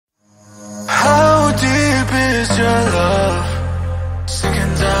is your love,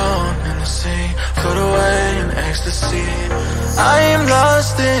 sinking down in the sea, float away in ecstasy. I am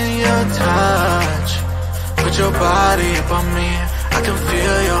lost in your touch, put your body up on me, I can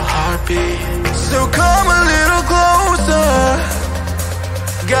feel your heartbeat. So come a little closer,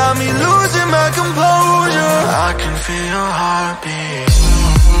 got me losing my composure. I can feel your heartbeat.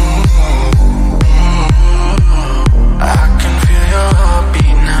 I can feel your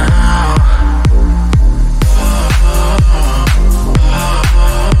heartbeat now.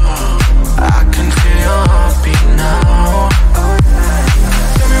 I can feel your heartbeat now.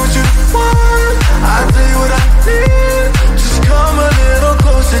 Tell me what you want, I'll tell you what I need. Just come a little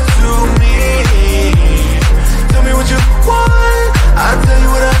closer to me. Tell me what you want, I'll tell you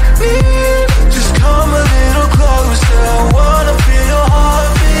what I need. Just come a little closer, I wanna feel your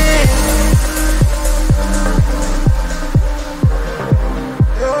heartbeat.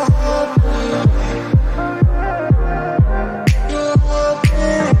 Your heartbeat. Your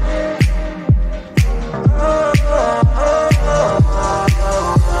heartbeat.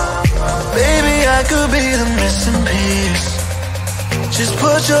 Baby, I could be the missing piece. Just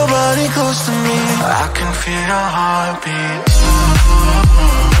put your body close to me, I can feel your heartbeat.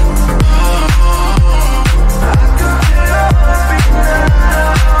 I can feel your heartbeat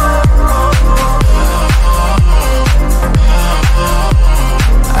now.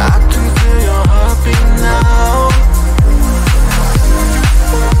 I can feel your heartbeat now.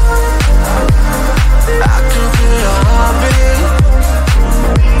 I can feel your heartbeat.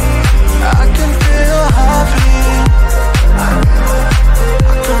 I can feel your heartbeat. I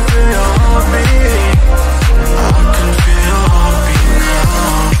can feel your heartbeat. I can feel your heartbeat now.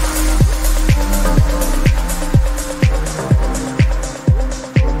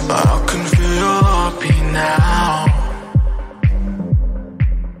 I can feel your heartbeat now.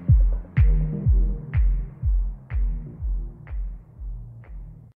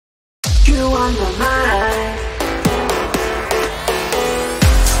 You on my mind.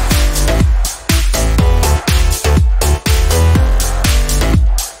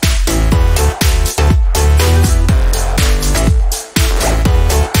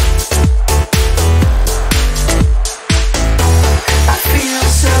 I feel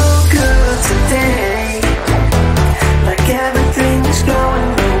so good today, like everything is going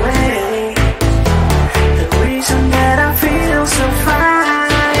my way. The reason that I feel so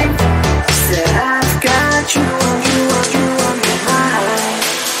fine is that I've got you on, you on, you on my mind.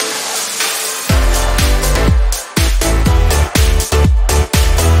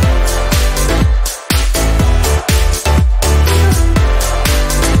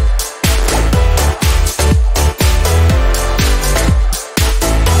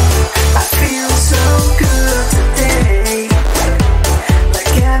 I feel so good today,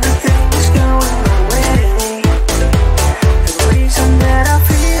 like everything is going my way. The reason that I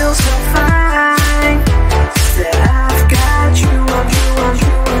feel so fine is that I've got you on, you on,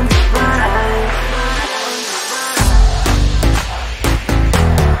 you on my mind.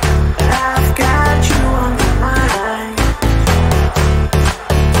 I've got you on my mind.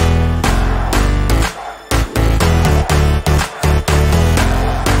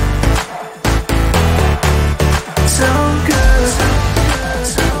 So good.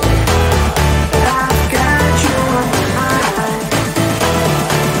 I've got you on my mind.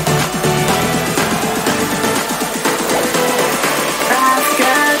 I've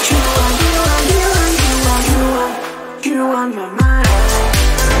got you on, you on, you on, you on, you on, you on my mind.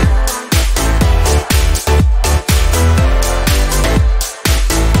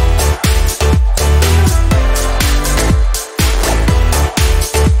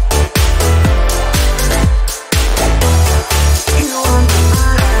 You on my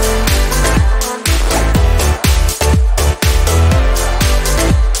mind.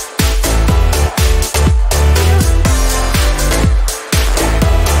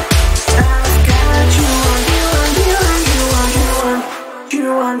 I've got you on, you on, you on, you on, you on, you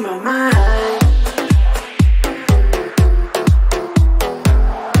on my mind.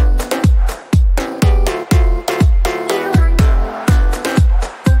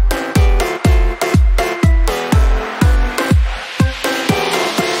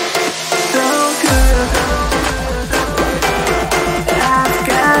 So good. I've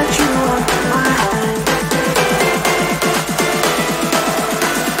got you on my mind.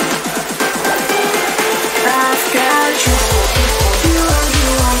 I've got you, you on, you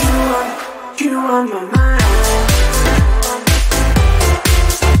on, you on, you on my mind.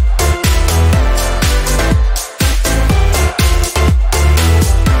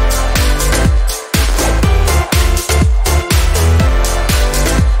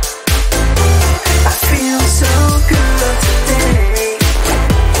 I feel so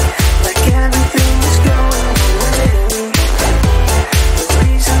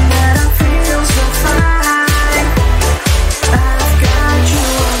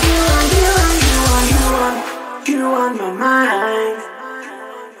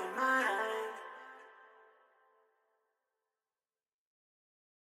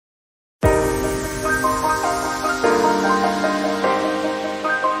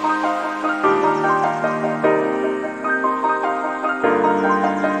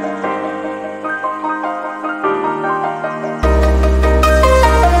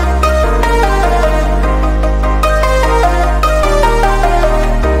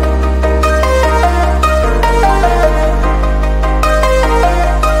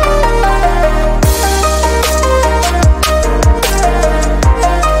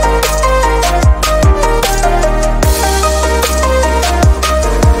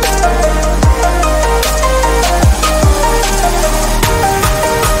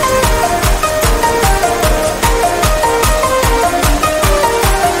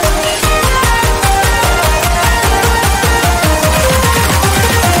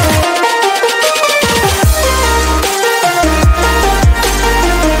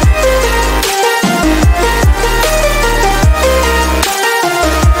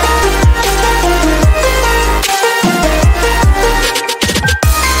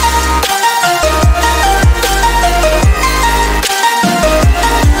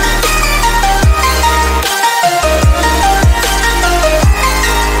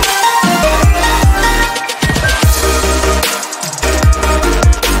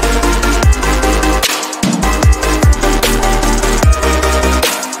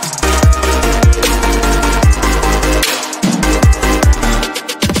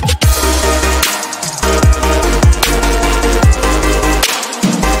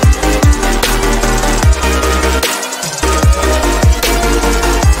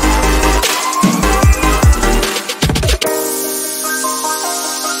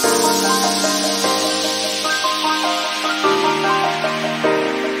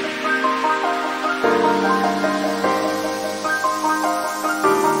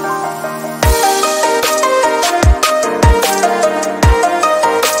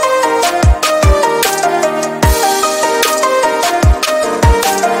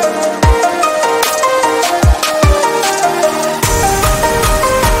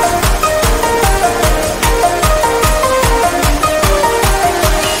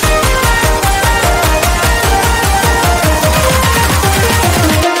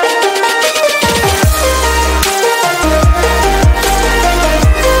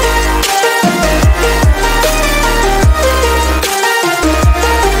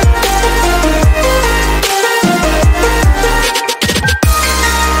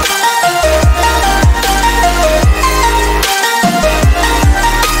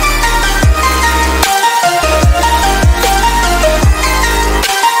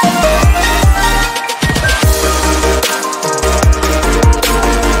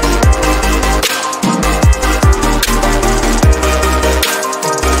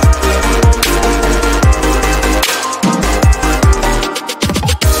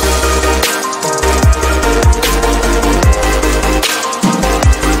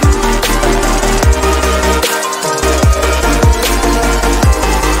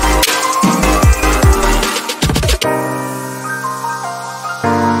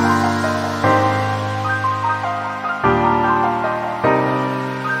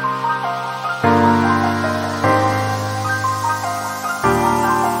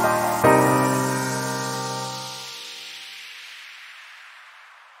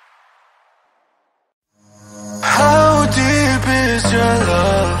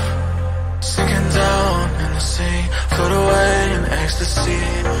sea, float away in ecstasy.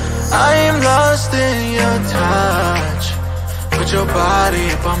 I am lost in your touch. Put your body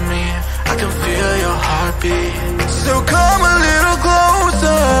up on me, I can feel your heartbeat. So come a little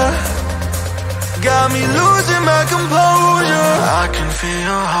closer, got me losing my composure. I can feel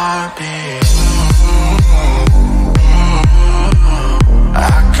your heartbeat.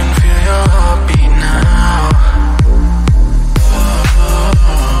 I can feel your heartbeat now.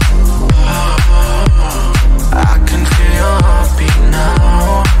 I can feel your heartbeat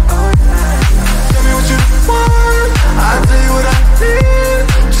now. Tell me what you want, I'll tell you what I need.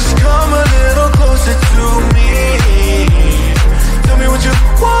 Just come a little closer to me. Tell me what you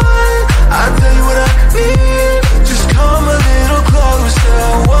want, I'll tell you what I need. Just come a little closer,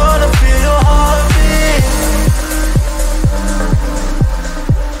 I wanna feel your heartbeat.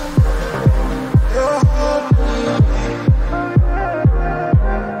 Your heartbeat.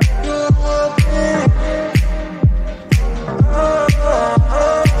 Your heartbeat.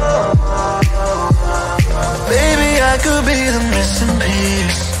 Baby, I could be the missing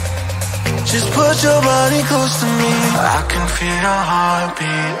piece. Just put your body close to me, I can feel your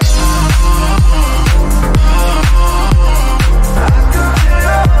heartbeat. I can feel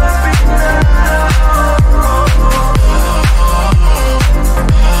your heartbeat now.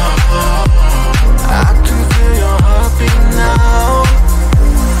 I can feel your heartbeat now.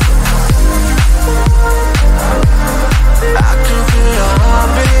 I can feel your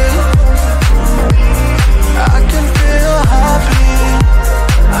heartbeat. I can feel your heartbeat. I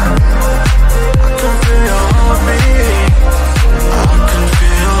can feel your heartbeat. I can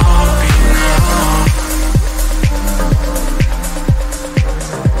feel your heartbeat now.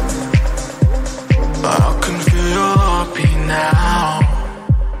 I can feel your heartbeat now.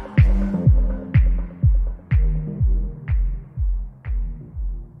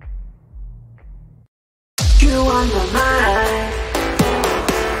 You on my mind.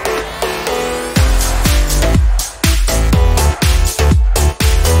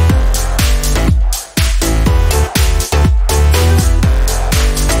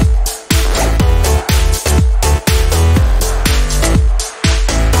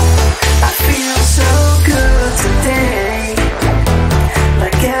 I feel so good today,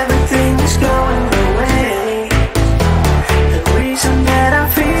 like everything is going away. The reason that I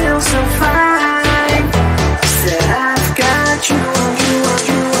feel so fine is that I've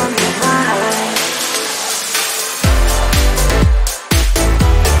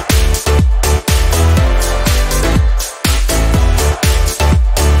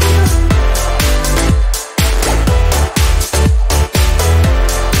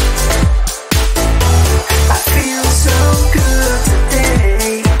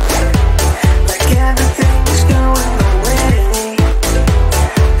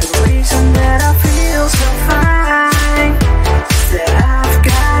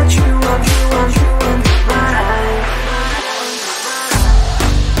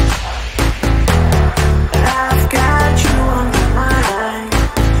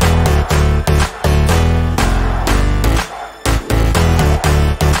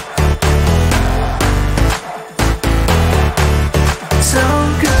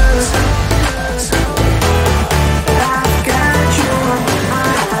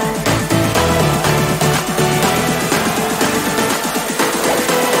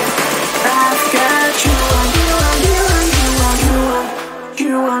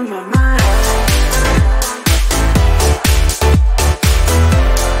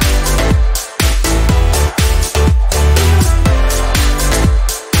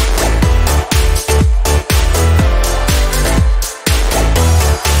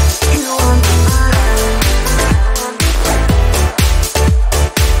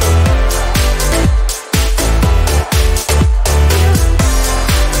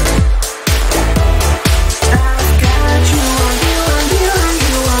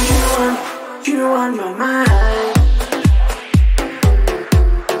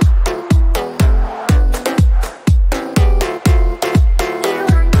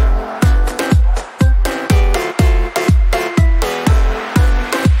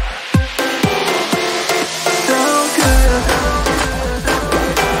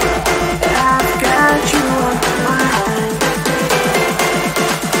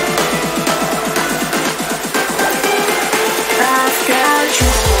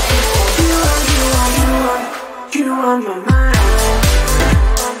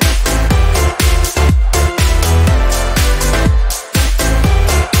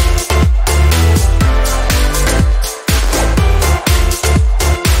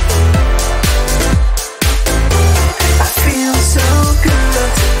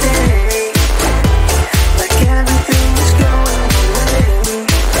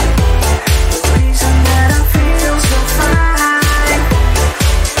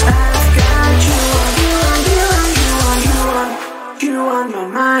on my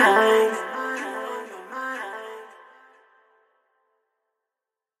mind.